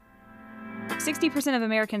60% of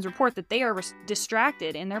Americans report that they are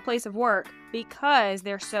distracted in their place of work because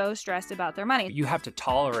they're so stressed about their money. You have to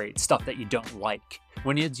tolerate stuff that you don't like.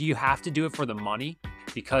 When you have to do it for the money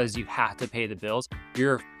because you have to pay the bills,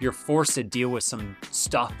 you're forced to deal with some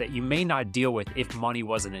stuff that you may not deal with if money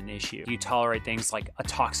wasn't an issue. You tolerate things like a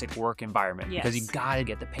toxic work environment because you gotta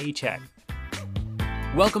get the paycheck.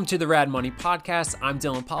 Welcome to the Rad Money Podcast. I'm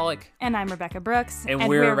Dylan Pollock. And I'm Rebecca Brooks. And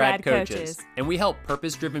we're Rad Coaches. And we help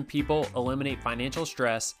purpose-driven people eliminate financial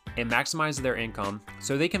stress and maximize their income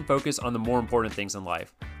so they can focus on the more important things in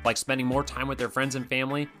life, like spending more time with their friends and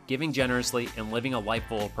family, giving generously, and living a life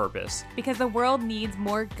full of purpose. Because the world needs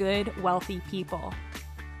more good, wealthy people.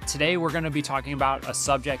 Today, we're going to be talking about a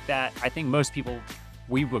subject that I think most people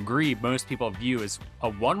view as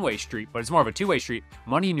a one-way street, but it's more of a two-way street: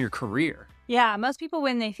 money in your career. Yeah, most people,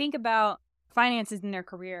 when they think about finances in their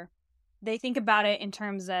career, they think about it in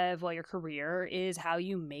terms of, well, your career is how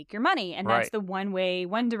you make your money. And that's the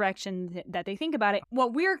one direction that they think about it.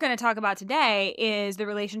 What we're going to talk about today is the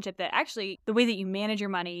relationship that actually the way that you manage your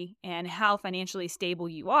money and how financially stable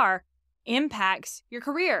you are impacts your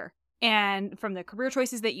career. And from the career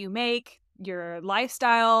choices that you make, your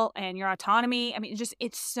lifestyle and your autonomy, I mean,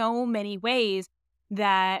 it's so many ways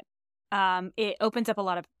that it opens up a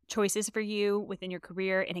lot of choices for you within your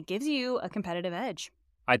career, and it gives you a competitive edge.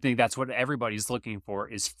 I think that's what everybody's looking for,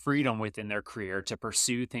 is freedom within their career to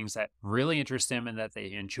pursue things that really interest them and that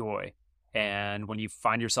they enjoy. And when you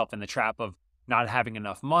find yourself in the trap of not having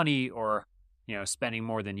enough money or, spending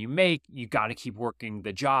more than you make, you got to keep working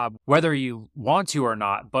the job, whether you want to or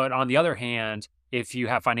not. But on the other hand, if you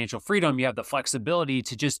have financial freedom, you have the flexibility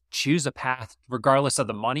to just choose a path. Regardless of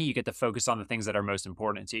the money, you get to focus on the things that are most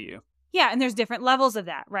important to you. Yeah, and there's different levels of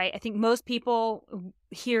that, right? I think most people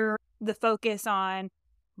hear the focus on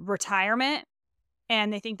retirement,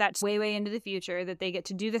 and they think that's way into the future, that they get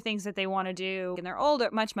to do the things that they want to do when they're older,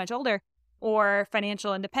 much older, or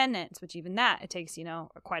financial independence, which even that, it takes,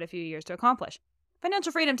 quite a few years to accomplish.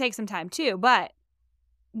 Financial freedom takes some time too, but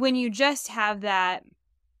when you just have that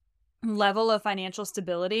level of financial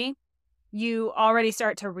stability, you already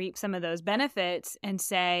start to reap some of those benefits and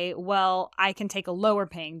say, well, I can take a lower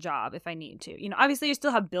paying job if I need to. Obviously you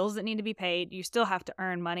still have bills that need to be paid. You still have to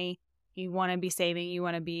earn money. You want to be saving, you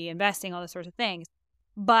want to be investing, all those sorts of things.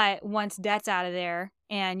 But once debt's out of there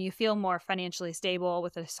and you feel more financially stable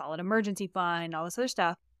with a solid emergency fund, all this other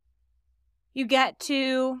stuff, you get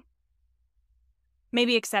to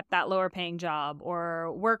maybe accept that lower paying job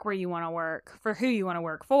or work where you want to work, for who you want to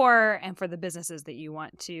work for, and for the businesses that you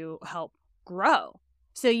want to help grow.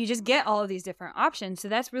 So you just get all of these different options. So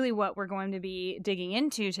that's really what we're going to be digging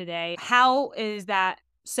into today. How is that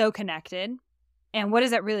so connected? And what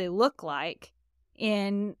does that really look like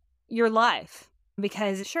in your life?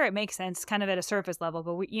 Because sure, it makes sense kind of at a surface level,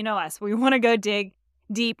 but we want to go dig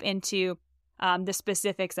deep into the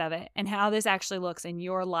specifics of it and how this actually looks in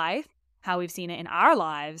your life, how we've seen it in our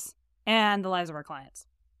lives and the lives of our clients.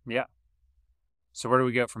 Yeah. So where do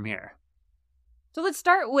we go from here? So let's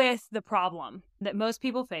start with the problem that most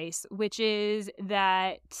people face, which is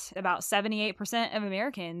that about 78% of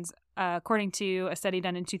Americans, according to a study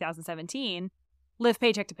done in 2017, live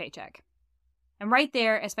paycheck to paycheck. And right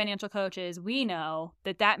there, as financial coaches, we know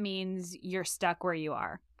that means you're stuck where you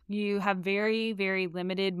are. You have very, very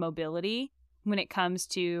limited mobility when it comes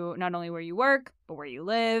to not only where you work, but where you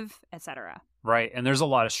live, etc. Right. And there's a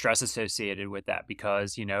lot of stress associated with that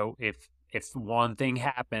because, if one thing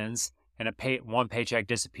happens and one paycheck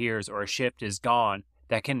disappears or a shift is gone,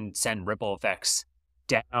 that can send ripple effects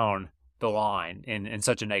down the line in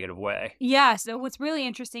such a negative way. Yeah. So what's really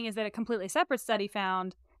interesting is that a completely separate study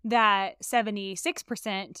found that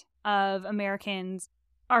 76% of Americans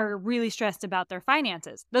are really stressed about their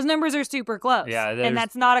finances. Those numbers are super close. Yeah, and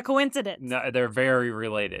that's not a coincidence. No, they're very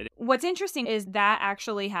related. What's interesting is that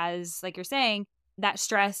actually has, like you're saying, that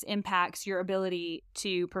stress impacts your ability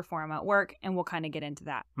to perform at work, and we'll kind of get into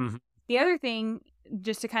that. Mm-hmm. The other thing,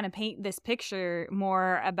 just to kind of paint this picture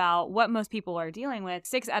more about what most people are dealing with,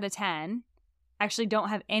 6 out of 10 actually don't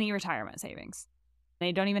have any retirement savings.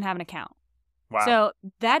 They don't even have an account. Wow. So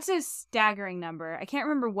that's a staggering number. I can't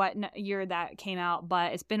remember what year that came out,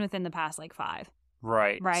 but it's been within the past 5.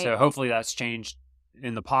 Right. So hopefully that's changed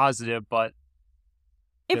in the positive, but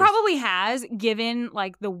it probably has, given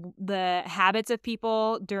the habits of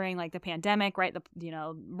people during the pandemic, right?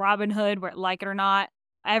 Robinhood, where like it or not,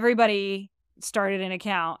 everybody started an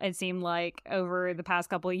account, it seemed like, over the past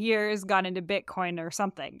couple of years, got into Bitcoin or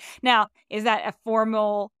something. Now, is that a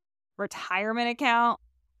formal retirement account?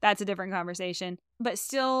 That's a different conversation. But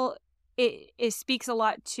still, it speaks a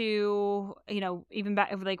lot to, even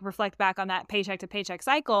back, reflect back on that paycheck to paycheck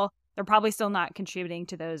cycle. they're probably still not contributing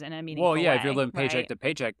to those in a meaningful Well, yeah, way, if you're living paycheck right? to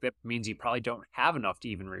paycheck, that means you probably don't have enough to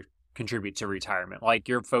even contribute to retirement. Like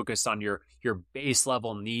you're focused on your base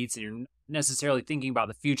level needs, and you're not necessarily thinking about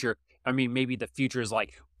the future. I mean, maybe the future is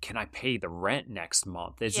like, can I pay the rent next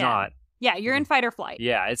month? It's Yeah. not. Yeah, you're in fight or flight.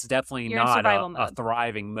 Yeah, it's definitely You're in not survival a mode.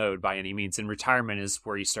 thriving mode by any means. And retirement is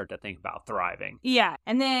where you start to think about thriving. Yeah.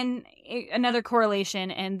 And then another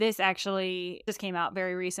correlation, and this actually just came out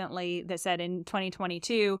very recently, that said in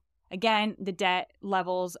 2022, again, the debt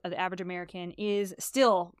levels of the average American is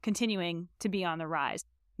still continuing to be on the rise.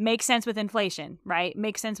 Makes sense with inflation, right?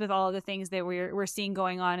 Makes sense with all of the things that we're seeing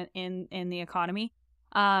going on in the economy.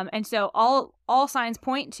 And so all signs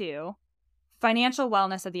point to financial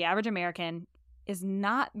wellness of the average American is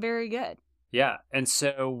not very good. Yeah. And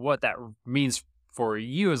so what that means for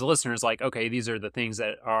you as a listener is like, okay, these are the things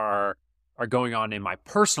that are going on in my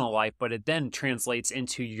personal life, but it then translates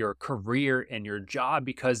into your career and your job,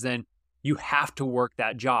 because then you have to work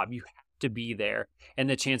that job. You have to be there. And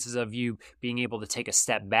the chances of you being able to take a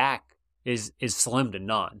step back is slim to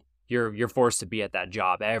none. You're forced to be at that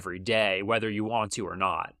job every day, whether you want to or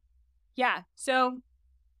not. Yeah. So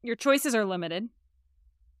your choices are limited.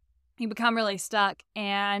 You become really stuck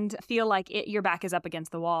and feel like your back is up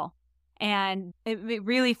against the wall. And it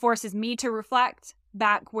really forces me to reflect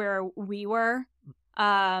back where we were.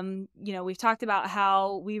 We've talked about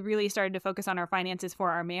how we really started to focus on our finances for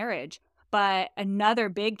our marriage. But another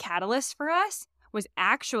big catalyst for us was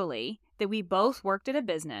actually that we both worked at a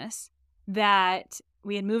business that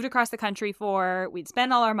we had moved across the country for. We'd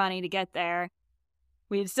spent all our money to get there.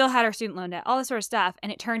 We had still had our student loan debt, all this sort of stuff.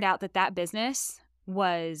 And it turned out that business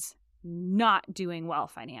was not doing well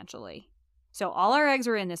financially. So all our eggs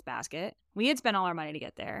were in this basket. We had spent all our money to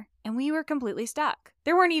get there, and we were completely stuck.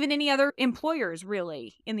 There weren't even any other employers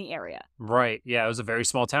really in the area. Right. Yeah, it was a very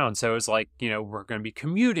small town. So it was like, we're going to be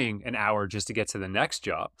commuting an hour just to get to the next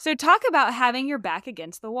job. So talk about having your back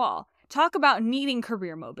against the wall. Talk about needing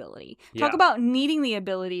career mobility. Talk about needing the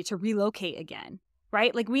ability to relocate again,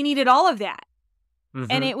 right? Like we needed all of that. Mm-hmm.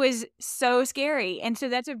 And it was so scary. And so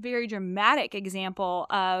that's a very dramatic example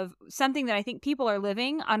of something that I think people are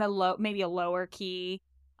living on maybe a lower key,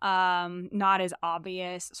 not as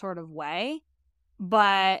obvious sort of way.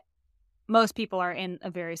 But most people are in a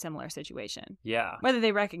very similar situation. Yeah. Whether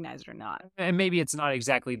they recognize it or not. And maybe it's not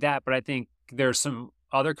exactly that, but I think there's some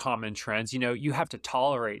other common trends. You have to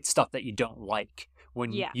tolerate stuff that you don't like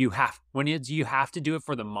when you have to do it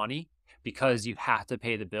for the money, because you have to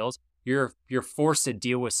pay the bills. You're forced to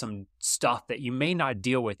deal with some stuff that you may not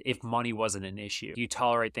deal with if money wasn't an issue. You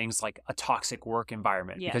tolerate things like a toxic work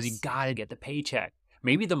environment because you got to get the paycheck.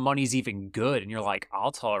 Maybe the money's even good and you're like,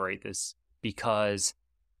 I'll tolerate this because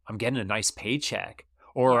I'm getting a nice paycheck,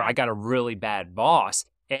 or I got a really bad boss.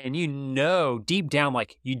 And deep down,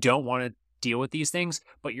 like you don't want to deal with these things,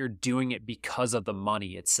 but you're doing it because of the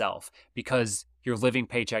money itself, because you're living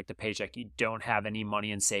paycheck to paycheck. You don't have any money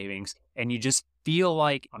in savings, and you just feel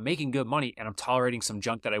like I'm making good money and I'm tolerating some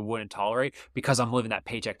junk that I wouldn't tolerate because I'm living that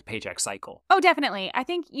paycheck to paycheck cycle. Oh, definitely. I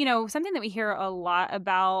think, something that we hear a lot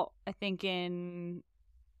about, I think in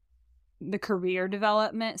the career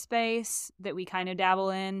development space that we kind of dabble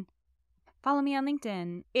in, follow me on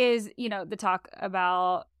LinkedIn, is, the talk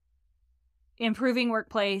about improving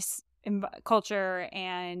workplace culture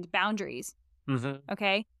and boundaries. Mm-hmm.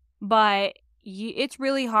 Okay. But it's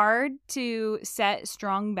really hard to set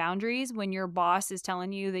strong boundaries when your boss is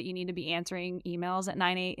telling you that you need to be answering emails at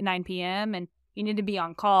 9 p.m. and you need to be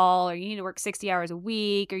on call, or you need to work 60 hours a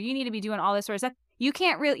week, or you need to be doing all this sort of stuff. You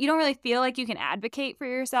don't really feel like you can advocate for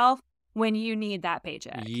yourself when you need that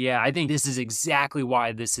paycheck. Yeah, I think this is exactly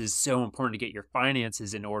why this is so important to get your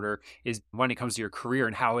finances in order, is when it comes to your career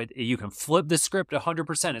and how you can flip the script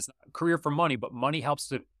 100%. It's not a career for money, but money helps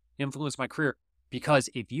to influence my career. Because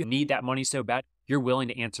if you need that money so bad, you're willing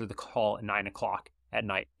to answer the call at 9 o'clock at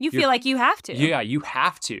night. You feel like you have to. Yeah, you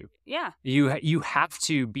have to. Yeah. You have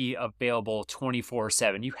to be available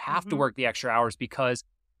 24/7. You have to work the extra hours because,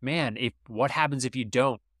 man, what happens if you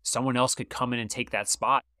don't? Someone else could come in and take that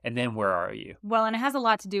spot. And then where are you? Well, and it has a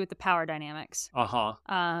lot to do with the power dynamics. Uh-huh.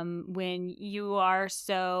 When you are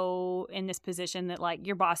so in this position that like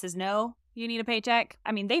your bosses know you need a paycheck.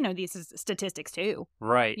 I mean, they know these statistics too.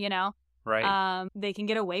 Right. Right. They can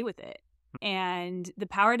get away with it. And the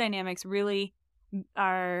power dynamics really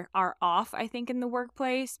are off, I think, in the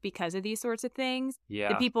workplace because of these sorts of things. Yeah.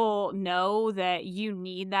 The people know that you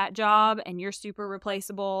need that job and you're super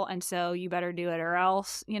replaceable, and so you better do it or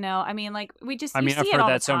else, I mean, like I've heard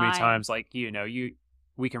that so many times, like,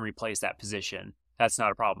 we can replace that position. That's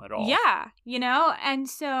not a problem at all. Yeah. And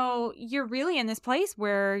so you're really in this place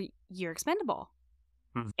where you're expendable.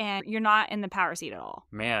 Mhm. and you're not in the power seat at all.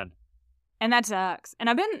 Man. And that sucks. And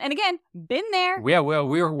been there. Yeah, well,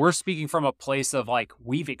 we're speaking from a place of like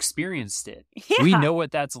we've experienced it. Yeah. We know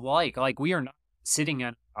what that's like. Like we are not sitting in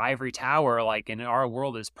an ivory tower like and our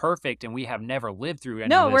world is perfect and we have never lived through any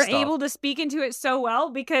No, of we're this stuff. able to speak into it so well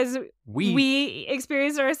because we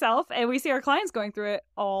experience it ourselves and we see our clients going through it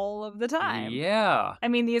all of the time. Yeah. I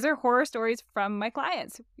mean, these are horror stories from my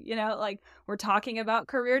clients. You know, like we're talking about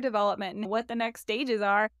career development and what the next stages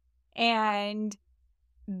are. And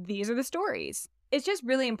these are the stories. It's just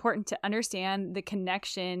really important to understand the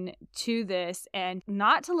connection to this and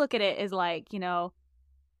not to look at it as like, you know,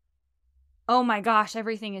 oh my gosh,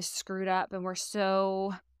 everything is screwed up and we're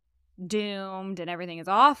so doomed and everything is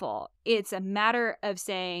awful. It's a matter of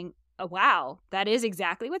saying, oh, wow, that is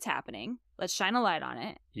exactly what's happening. Let's shine a light on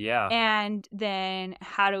it. Yeah. And then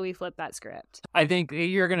how do we flip that script? I think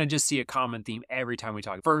you're going to just see a common theme every time we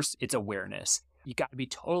talk. First, it's awareness. You got to be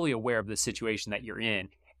totally aware of the situation that you're in.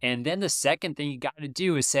 And then the second thing you got to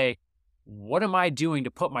do is say, what am I doing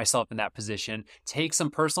to put myself in that position? Take some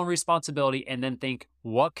personal responsibility and then think,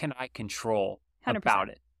 what can I control 100%. about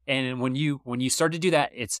it? And when you start to do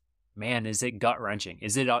that, it's, man, is it gut wrenching?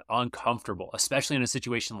 Is it uncomfortable? Especially in a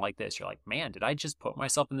situation like this, you're like, man, did I just put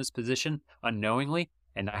myself in this position unknowingly?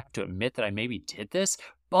 And I have to admit that I maybe did this,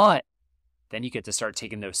 but then you get to start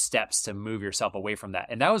taking those steps to move yourself away from that.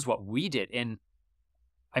 And that was what we did. In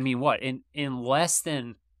less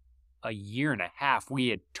than a year and a half, we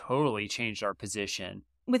had totally changed our position.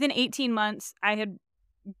 Within 18 months, I had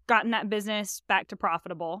gotten that business back to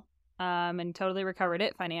profitable and totally recovered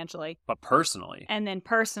it financially. But personally. And then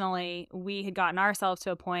personally, we had gotten ourselves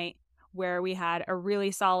to a point where we had a really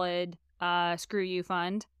solid screw you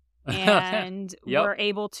fund. And Yep. we're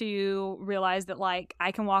able to realize that, like,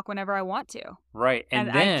 I can walk whenever I want to. Right. And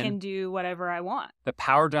then I can do whatever I want. The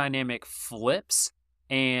power dynamic flips.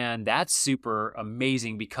 And that's super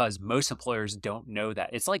amazing because most employers don't know that.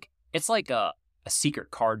 It's like a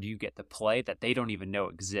secret card you get to play that they don't even know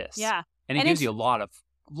exists. Yeah. And it gives you a lot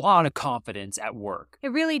of confidence at work.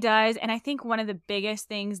 It really does. And I think one of the biggest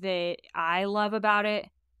things that I love about it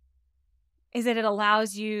is that it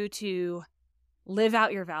allows you to live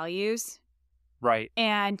out your values. Right.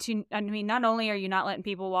 And not only are you not letting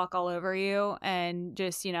people walk all over you and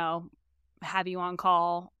just, you know, have you on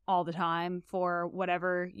call all the time for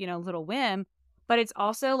whatever, you know, little whim, but it's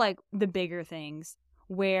also like the bigger things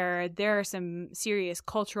where there are some serious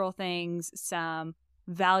cultural things, some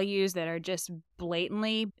values that are just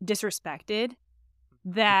blatantly disrespected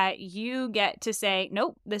that you get to say,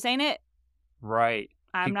 nope, this ain't it. Right.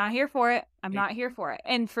 I'm not here for it. I'm not here for it.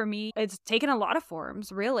 And for me, it's taken a lot of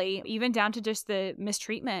forms, really, even down to just the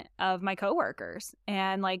mistreatment of my coworkers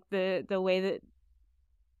and like the way that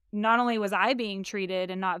not only was I being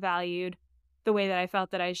treated and not valued the way that I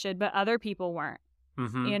felt that I should, but other people weren't,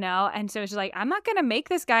 you know? And so it's just like, I'm not going to make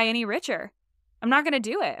this guy any richer. I'm not going to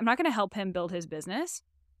do it. I'm not going to help him build his business.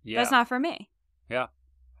 Yeah. That's not for me. Yeah.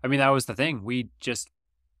 I mean, that was the thing.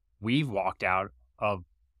 We walked out of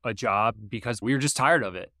a job because we were just tired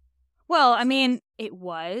of it. Well, I mean, it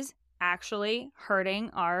was actually hurting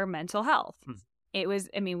our mental health. It was,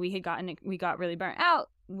 I mean, we got really burnt out.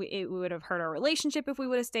 It would have hurt our relationship if we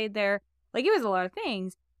would have stayed there. Like, it was a lot of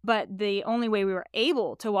things. But the only way we were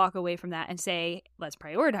able to walk away from that and say, let's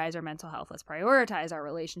prioritize our mental health, let's prioritize our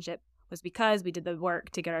relationship, was because we did the work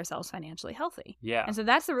to get ourselves financially healthy. Yeah. And so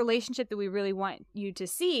that's the relationship that we really want you to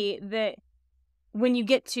see, that when you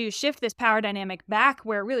get to shift this power dynamic back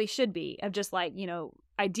where it really should be, of just like, you know,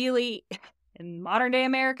 ideally in modern day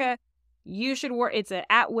America, you should work, it's an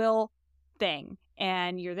at-will thing.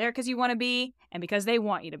 And you're there because you want to be and because they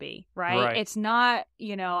want you to be, right? It's not,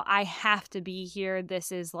 you know, I have to be here.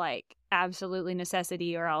 This is like absolutely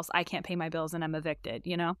necessity or else I can't pay my bills and I'm evicted,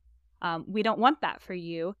 you know? We don't want that for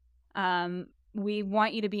you. We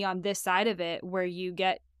want you to be on this side of it where you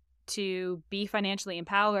get to be financially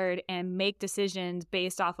empowered and make decisions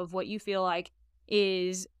based off of what you feel like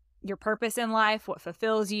is your purpose in life, what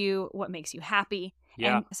fulfills you, what makes you happy.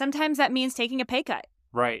 Yeah. And sometimes that means taking a pay cut.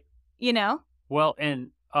 Right. You know? Well,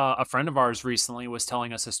 and a friend of ours recently was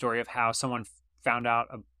telling us a story of how someone found out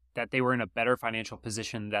that they were in a better financial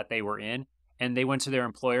position that they were in. And they went to their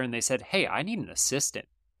employer and they said, hey, I need an assistant.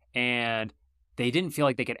 And they didn't feel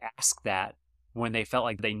like they could ask that when they felt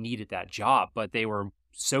like they needed that job. But they were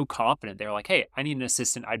so confident. They were like, hey, I need an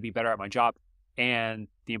assistant. I'd be better at my job. And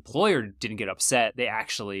the employer didn't get upset. They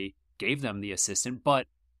actually gave them the assistant. But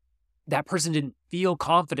that person didn't feel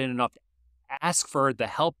confident enough to ask for the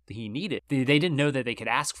help he needed. They didn't know that they could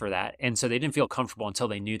ask for that. And so they didn't feel comfortable until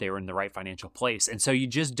they knew they were in the right financial place. And so you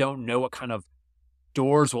just don't know what kind of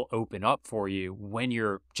doors will open up for you when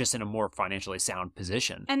you're just in a more financially sound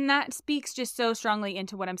position. And that speaks just so strongly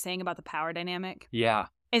into what I'm saying about the power dynamic. Yeah.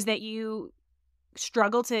 Is that you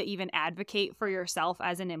struggle to even advocate for yourself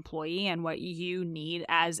as an employee and what you need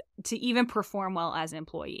as to even perform well as an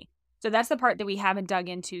employee. So that's the part that we haven't dug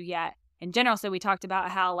into yet in general. So we talked about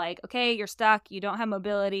how, like, okay, you're stuck, you don't have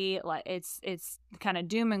mobility, like it's kind of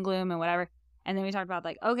doom and gloom and whatever. And then we talked about,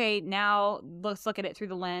 like, okay, now let's look at it through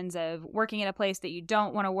the lens of working at a place that you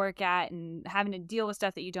don't want to work at and having to deal with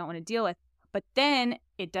stuff that you don't want to deal with. But then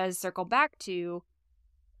it does circle back to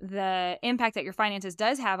the impact that your finances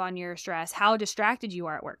does have on your stress, how distracted you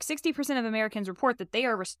are at work. 60% of Americans report that they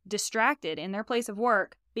are distracted in their place of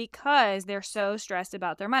work because they're so stressed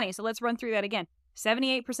about their money. So let's run through that again.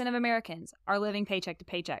 78% of Americans are living paycheck to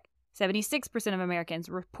paycheck. 76% of Americans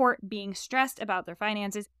report being stressed about their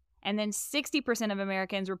finances. And then 60% of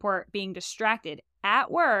Americans report being distracted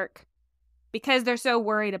at work because they're so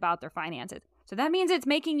worried about their finances. So that means it's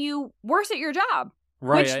making you worse at your job.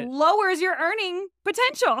 Right. Which lowers your earning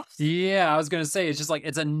potential. Yeah, I was gonna say, it's just like,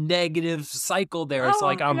 it's a negative cycle there. It's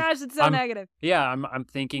like, my gosh, it's so negative. Yeah, I'm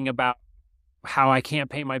thinking about how I can't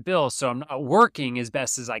pay my bills, so I'm not working as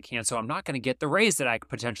best as I can, so I'm not going to get the raise that I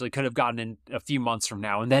potentially could have gotten in a few months from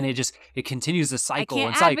now. And then it continues the cycle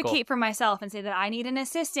and cycle. I can't advocate for myself and say that I need an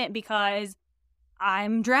assistant because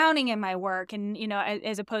I'm drowning in my work. And, you know,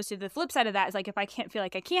 as opposed to the flip side of that is, like, if I can't feel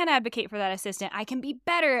like I can advocate for that assistant, I can be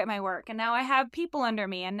better at my work. And now I have people under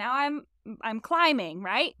me and now I'm climbing,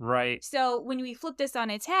 right? Right. So when we flip this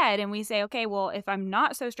on its head and we say, okay, well, if I'm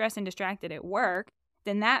not so stressed and distracted at work,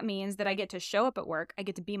 then that means that I get to show up at work. I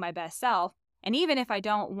get to be my best self. And even if I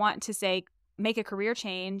don't want to, say, make a career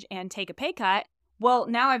change and take a pay cut, well,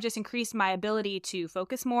 now I've just increased my ability to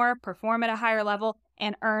focus more, perform at a higher level,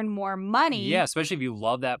 and earn more money. Yeah, especially if you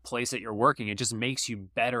love that place that you're working. It just makes you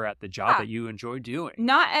better at the job that you enjoy doing.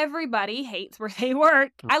 Not everybody hates where they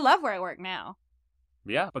work. I love where I work now.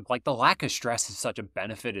 Yeah, but like the lack of stress is such a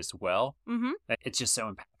benefit as well. Mm-hmm. It's just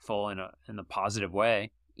so impactful in a positive way.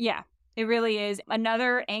 Yeah, it really is.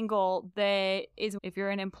 Another angle that is, if you're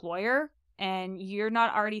an employer and you're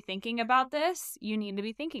not already thinking about this, you need to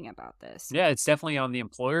be thinking about this. Yeah, it's definitely on the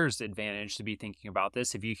employer's advantage to be thinking about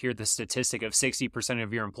this. If you hear the statistic of 60%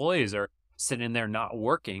 of your employees are sitting there not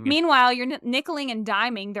working. Meanwhile, you're nickeling and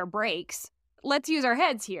diming their breaks. Let's use our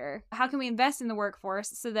heads here. How can we invest in the workforce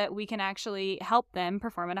so that we can actually help them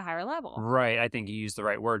perform at a higher level? Right. I think you used the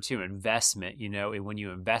right word too. Investment. You know, when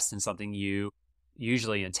you invest in something, you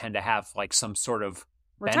usually intend to have like some sort of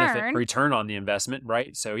return on the investment,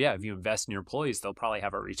 right? So yeah, if you invest in your employees, they'll probably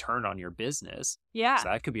have a return on your business. Yeah. So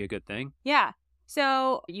that could be a good thing. Yeah.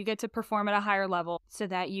 So you get to perform at a higher level so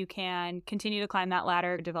that you can continue to climb that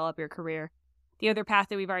ladder, develop your career. The other path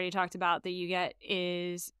that we've already talked about that you get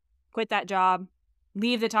is quit that job,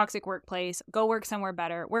 leave the toxic workplace, go work somewhere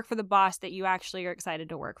better, work for the boss that you actually are excited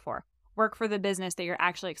to work for, work for the business that you're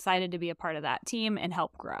actually excited to be a part of that team and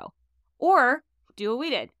help grow. Or do what we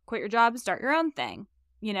did, quit your job and start your own thing.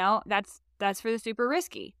 You know, that's for the super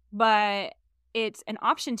risky, but it's an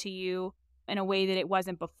option to you in a way that it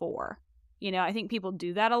wasn't before. You know, I think people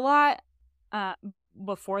do that a lot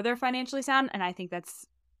before they're financially sound, and I think that's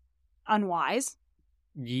unwise.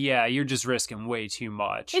 Yeah, you're just risking way too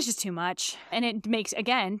much. It's just too much. And it makes,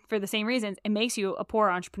 again, for the same reasons, it makes you a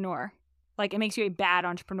poor entrepreneur. Like, it makes you a bad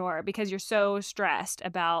entrepreneur because you're so stressed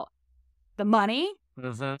about the money.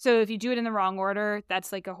 Mm-hmm. So if you do it in the wrong order,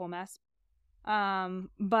 that's like a whole mess.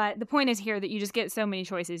 But the point is here that you just get so many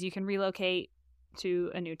choices. You can relocate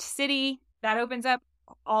to a new city. That opens up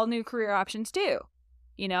all new career options too.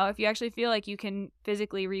 You know, if you actually feel like you can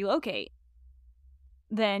physically relocate,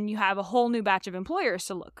 then you have a whole new batch of employers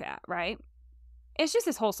to look at, right? It's just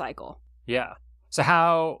this whole cycle. Yeah. So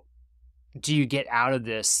how do you get out of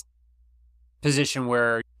this position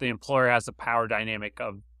where the employer has the power dynamic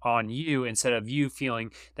on you instead of you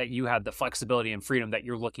feeling that you have the flexibility and freedom that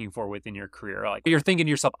you're looking for within your career? Like, you're thinking to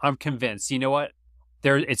yourself, I'm convinced, you know what?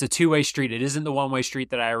 It's a two-way street. It isn't the one-way street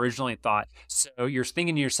that I originally thought. So you're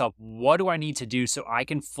thinking to yourself, what do I need to do so I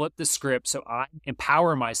can flip the script, so I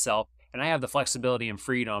empower myself and I have the flexibility and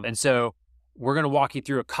freedom? And so we're going to walk you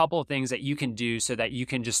through a couple of things that you can do so that you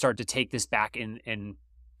can just start to take this back and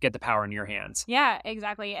get the power in your hands. Yeah,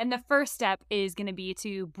 exactly. And the first step is going to be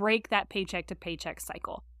to break that paycheck to paycheck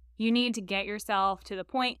cycle. You need to get yourself to the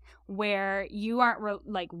point where you aren't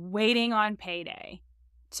waiting on payday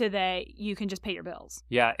so that you can just pay your bills.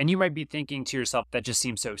 Yeah. And you might be thinking to yourself, that just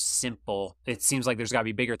seems so simple. It seems like there's got to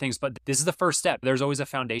be bigger things, but this is the first step. There's always a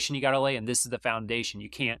foundation you got to lay, and this is the foundation. You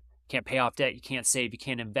can't pay off debt. You can't save. You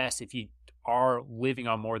can't invest if you are living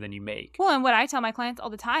on more than you make. Well, and what I tell my clients all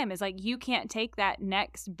the time is like, you can't take that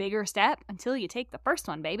next bigger step until you take the first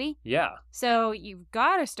one, baby. Yeah. So you've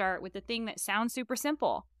got to start with the thing that sounds super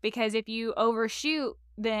simple, because if you overshoot,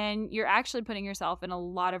 then you're actually putting yourself in a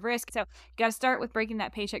lot of risk. So you got to start with breaking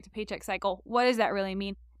that paycheck to paycheck cycle. What does that really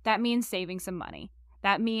mean? That means saving some money.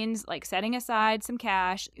 That means like setting aside some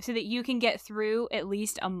cash so that you can get through at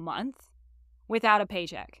least a month without a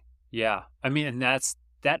paycheck. Yeah. I mean, and that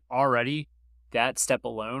step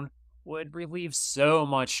alone would relieve so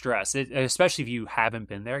much stress, especially if you haven't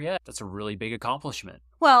been there yet. That's a really big accomplishment.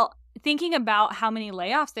 Well, thinking about how many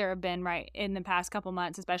layoffs there have been, right, in the past couple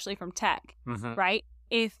months, especially from tech, right?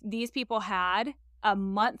 If these people had a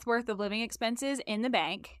month's worth of living expenses in the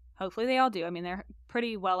bank, hopefully they all do. I mean, they're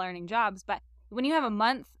pretty well-earning jobs, but when you have a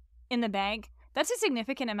month in the bank, that's a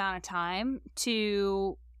significant amount of time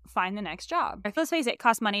to find the next job. Let's face it, it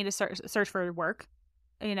costs money to search for work.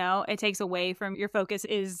 You know, it takes away from your focus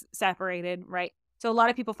is separated, right? So a lot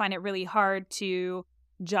of people find it really hard to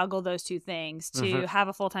juggle those two things, to have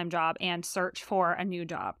a full-time job and search for a new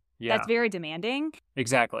job. Yeah. That's very demanding.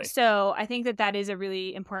 Exactly. So I think that is a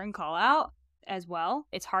really important call out as well.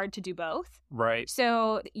 It's hard to do both. Right.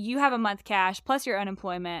 So you have a month cash plus your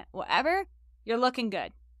unemployment, whatever, you're looking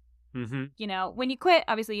good. You know, when you quit,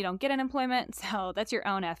 obviously you don't get unemployment, so that's your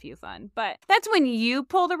own FU fund. But that's when you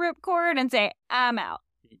pull the ripcord and say, I'm out.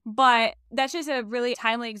 But that's just a really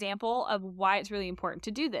timely example of why it's really important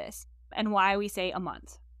to do this and why we say a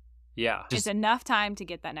month. Yeah. It's enough time to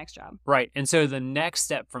get that next job. Right. And so the next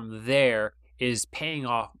step from there is paying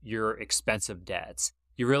off your expensive debts.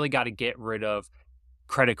 You really got to get rid of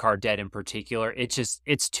credit card debt in particular.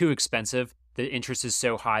 It's too expensive. The interest is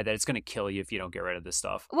so high that it's going to kill you if you don't get rid of this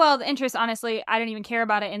stuff. Well, the interest, honestly, I don't even care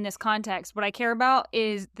about it in this context. What I care about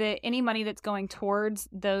is that any money that's going towards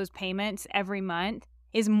those payments every month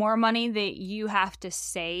is more money that you have to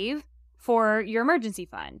save for your emergency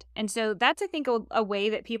fund. And so that's, I think, a way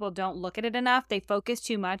that people don't look at it enough. They focus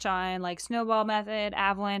too much on like snowball method,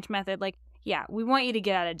 avalanche method. Like, yeah, we want you to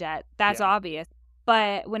get out of debt. That's obvious.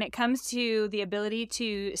 But when it comes to the ability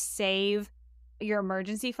to save your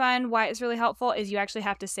emergency fund, why it's really helpful is you actually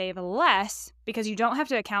have to save less because you don't have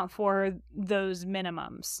to account for those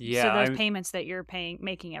minimums. Yeah, so those payments that you're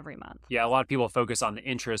making every month. Yeah, a lot of people focus on the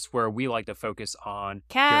interest where we like to focus on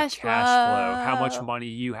cash flow, how much money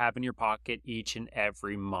you have in your pocket each and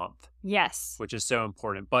every month. Yes. Which is so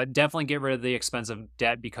important. But definitely get rid of the expensive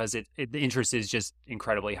debt because the interest is just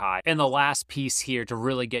incredibly high. And the last piece here to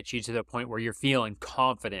really get you to the point where you're feeling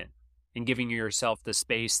confident and giving yourself the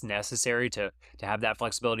space necessary to have that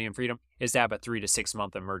flexibility and freedom is to have a 3 to 6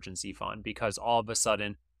 month emergency fund, because all of a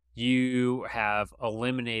sudden you have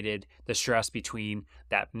eliminated the stress between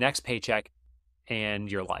that next paycheck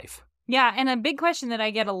and your life. Yeah. And a big question that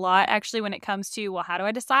I get a lot actually when it comes to, well, how do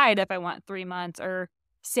I decide if I want 3 months or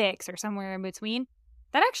 6 or somewhere in between?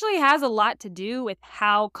 That actually has a lot to do with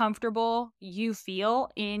how comfortable you feel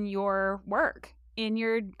in your work, in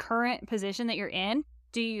your current position that you're in.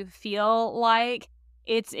 Do you feel like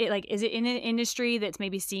is it in an industry that's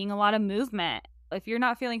maybe seeing a lot of movement? If you're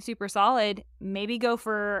not feeling super solid, maybe go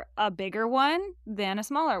for a bigger one than a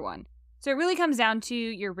smaller one. So it really comes down to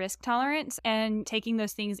your risk tolerance and taking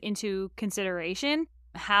those things into consideration.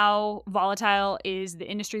 How volatile is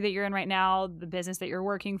the industry that you're in right now, the business that you're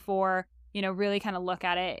working for? You know, really kind of look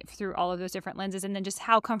at it through all of those different lenses. And then just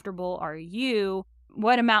how comfortable are you?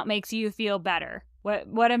 What amount makes you feel better?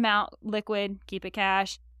 What amount, liquid, keep it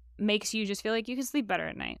cash, makes you just feel like you can sleep better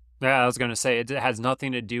at night? Yeah, I was going to say, it has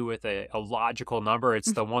nothing to do with a logical number.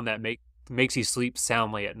 It's the one that makes you sleep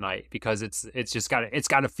soundly at night, because it's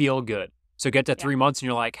got to feel good. So get to 3 months and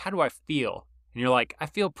you're like, how do I feel? And you're like, I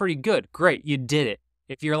feel pretty good. Great, you did it.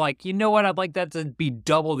 If you're like, you know what, I'd like that to be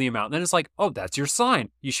double the amount, then it's like, oh, that's your sign.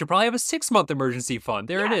 You should probably have a 6 month emergency fund.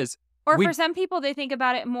 There it is. Or for some people, they think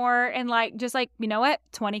about it more and you know what?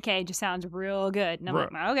 $20K just sounds real good. And I'm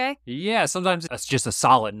like, okay. Yeah, sometimes it's just a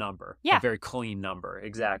solid number. Yeah. A very clean number.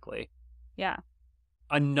 Exactly. Yeah.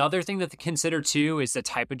 Another thing to consider too is the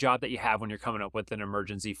type of job that you have when you're coming up with an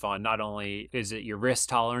emergency fund. Not only is it your risk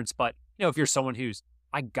tolerance, but if you're someone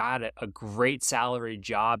I got a great salary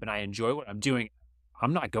job and I enjoy what I'm doing,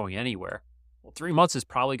 I'm not going anywhere. Well, 3 months is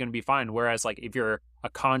probably going to be fine. Whereas if you're a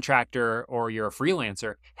contractor or you're a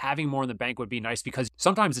freelancer, having more in the bank would be nice, because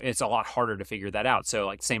sometimes it's a lot harder to figure that out.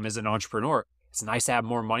 So same as an entrepreneur, it's nice to have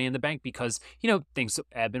more money in the bank because, things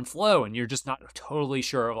ebb and flow and you're just not totally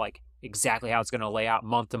sure of exactly how it's going to lay out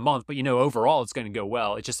month to month. But, overall it's going to go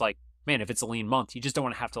well. It's just man, if it's a lean month, you just don't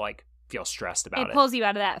want to have to feel stressed about it. It pulls you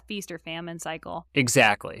out of that feast or famine cycle.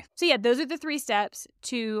 Exactly. So yeah, those are the 3 steps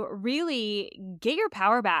to really get your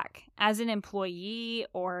power back as an employee,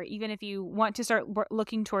 or even if you want to start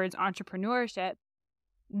looking towards entrepreneurship.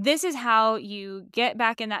 This is how you get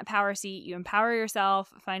back in that power seat. You empower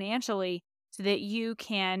yourself financially so that you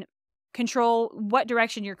can control what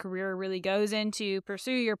direction your career really goes into,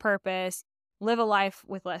 pursue your purpose, live a life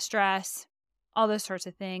with less stress, all those sorts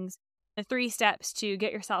of things. The 3 steps to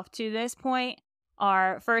get yourself to this point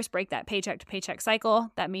are: first, break that paycheck to paycheck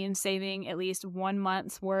cycle. That means saving at least 1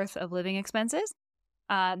 month's worth of living expenses.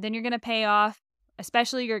 Then you're going to pay off,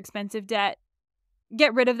 especially your expensive debt.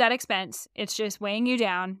 Get rid of that expense. It's just weighing you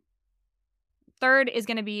down. Third is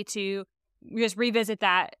going to be to just revisit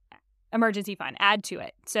that emergency fund, add to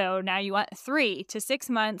it. So now you want 3 to 6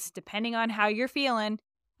 months, depending on how you're feeling,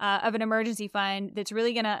 of an emergency fund that's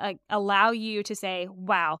really going to allow you to say,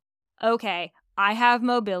 wow, okay, I have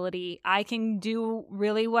mobility. I can do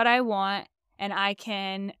really what I want, and I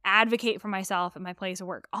can advocate for myself at my place of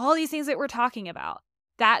work. All these things that we're talking about.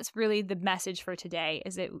 That's really the message for today,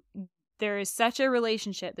 is that there is such a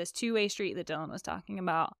relationship, this two-way street that Dylan was talking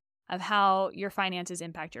about, of how your finances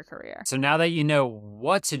impact your career. So now that you know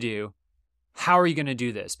what to do, how are you going to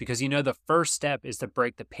do this? Because the first step is to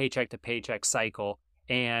break the paycheck to paycheck cycle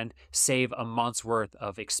and save a month's worth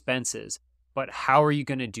of expenses. But how are you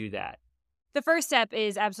going to do that? The first step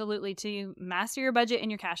is absolutely to master your budget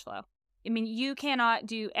and your cash flow. I mean, you cannot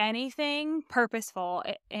do anything purposeful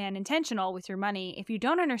and intentional with your money if you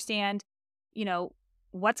don't understand,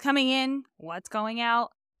 what's coming in, what's going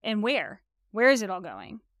out, and where. Where is it all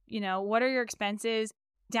going? What are your expenses,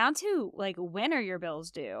 down to when are your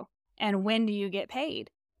bills due and when do you get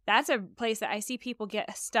paid? That's a place that I see people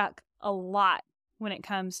get stuck a lot when it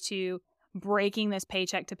comes to breaking this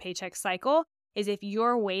paycheck to paycheck cycle. Is if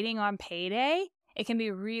you're waiting on payday, it can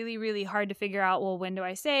be really, really hard to figure out, well, when do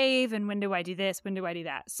I save and when do I do this? When do I do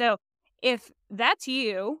that? So if that's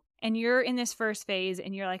you, and you're in this first phase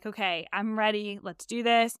and you're like, okay, I'm ready, let's do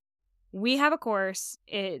this. We have a course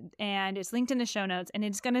and it's linked in the show notes, and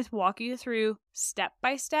it's going to walk you through step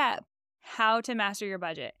by step how to master your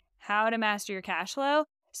budget, how to master your cash flow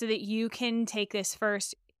so that you can take this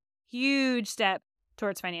first huge step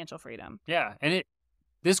towards financial freedom. Yeah. And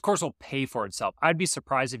this course will pay for itself. I'd be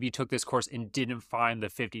surprised if you took this course and didn't find the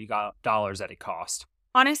 $50 that it cost.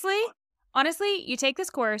 Honestly, you take this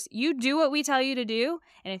course, you do what we tell you to do,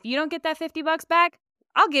 and if you don't get that $50 back,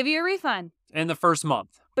 I'll give you a refund. In the first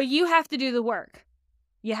month. But you have to do the work.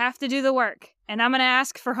 You have to do the work. And I'm going to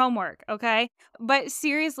ask for homework, okay? But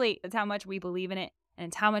seriously, it's how much we believe in it, and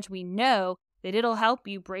it's how much we know that it'll help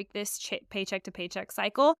you break this paycheck to paycheck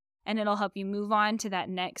cycle, and it'll help you move on to that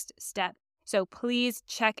next step. So please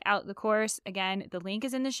check out the course. Again, the link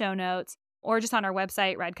is in the show notes or just on our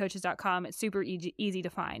website, radcoaches.com. It's super easy to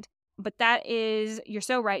find. But you're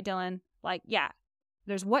so right, Dylan.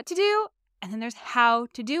 There's what to do, and then there's how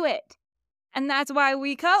to do it. And that's why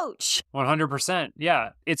we coach. 100%. Yeah,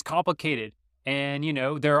 it's complicated. And,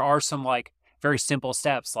 there are some very simple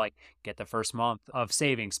steps, like get the first month of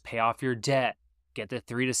savings, pay off your debt, get the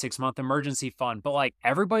 3 to 6 month emergency fund. But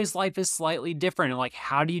everybody's life is slightly different. And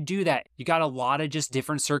how do you do that? You got a lot of just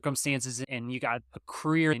different circumstances, and you got a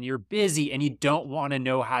career, and you're busy, and you don't want to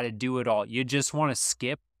know how to do it all. You just want to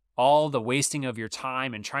skip all the wasting of your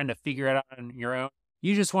time and trying to figure it out on your own.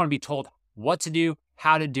 You just want to be told what to do,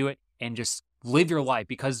 how to do it, and just live your life,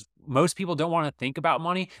 because most people don't want to think about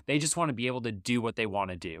money. They just want to be able to do what they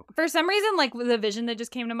want to do. For some reason, the vision that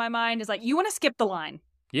just came to my mind is you want to skip the line.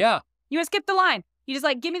 Yeah. You want to skip the line. You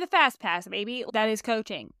just give me the fast pass, baby. That is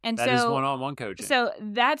coaching. And that is one-on-one coaching. So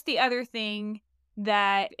that's the other thing,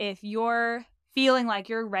 that if you're feeling like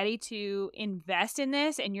you're ready to invest in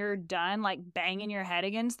this and you're done banging your head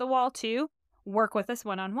against the wall too, work with us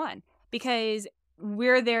one-on-one, because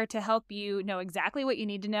we're there to help you know exactly what you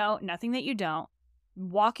need to know, nothing that you don't,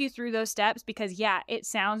 walk you through those steps, because it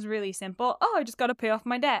sounds really simple. Oh, I just got to pay off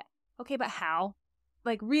my debt. Okay, but how?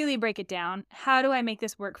 Really break it down. How do I make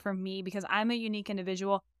this work for me? Because I'm a unique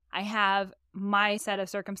individual. I have my set of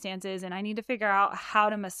circumstances, and I need to figure out how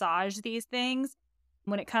to massage these things.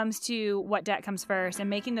 When it comes to what debt comes first and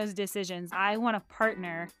making those decisions, I want a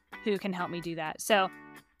partner who can help me do that. So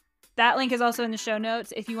that link is also in the show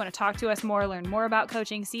notes. If you want to talk to us more, learn more about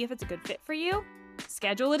coaching, see if it's a good fit for you,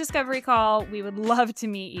 schedule a discovery call. We would love to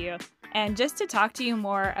meet you, and just to talk to you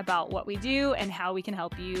more about what we do and how we can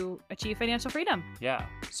help you achieve financial freedom. Yeah.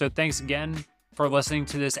 So thanks again for listening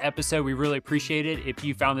to this episode. We really appreciate it. If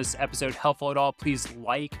you found this episode helpful at all, please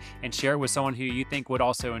like and share it with someone who you think would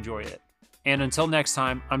also enjoy it. And until next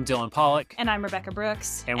time, I'm Dylan Pollock. And I'm Rebecca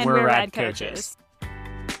Brooks. And we're Rad Coaches.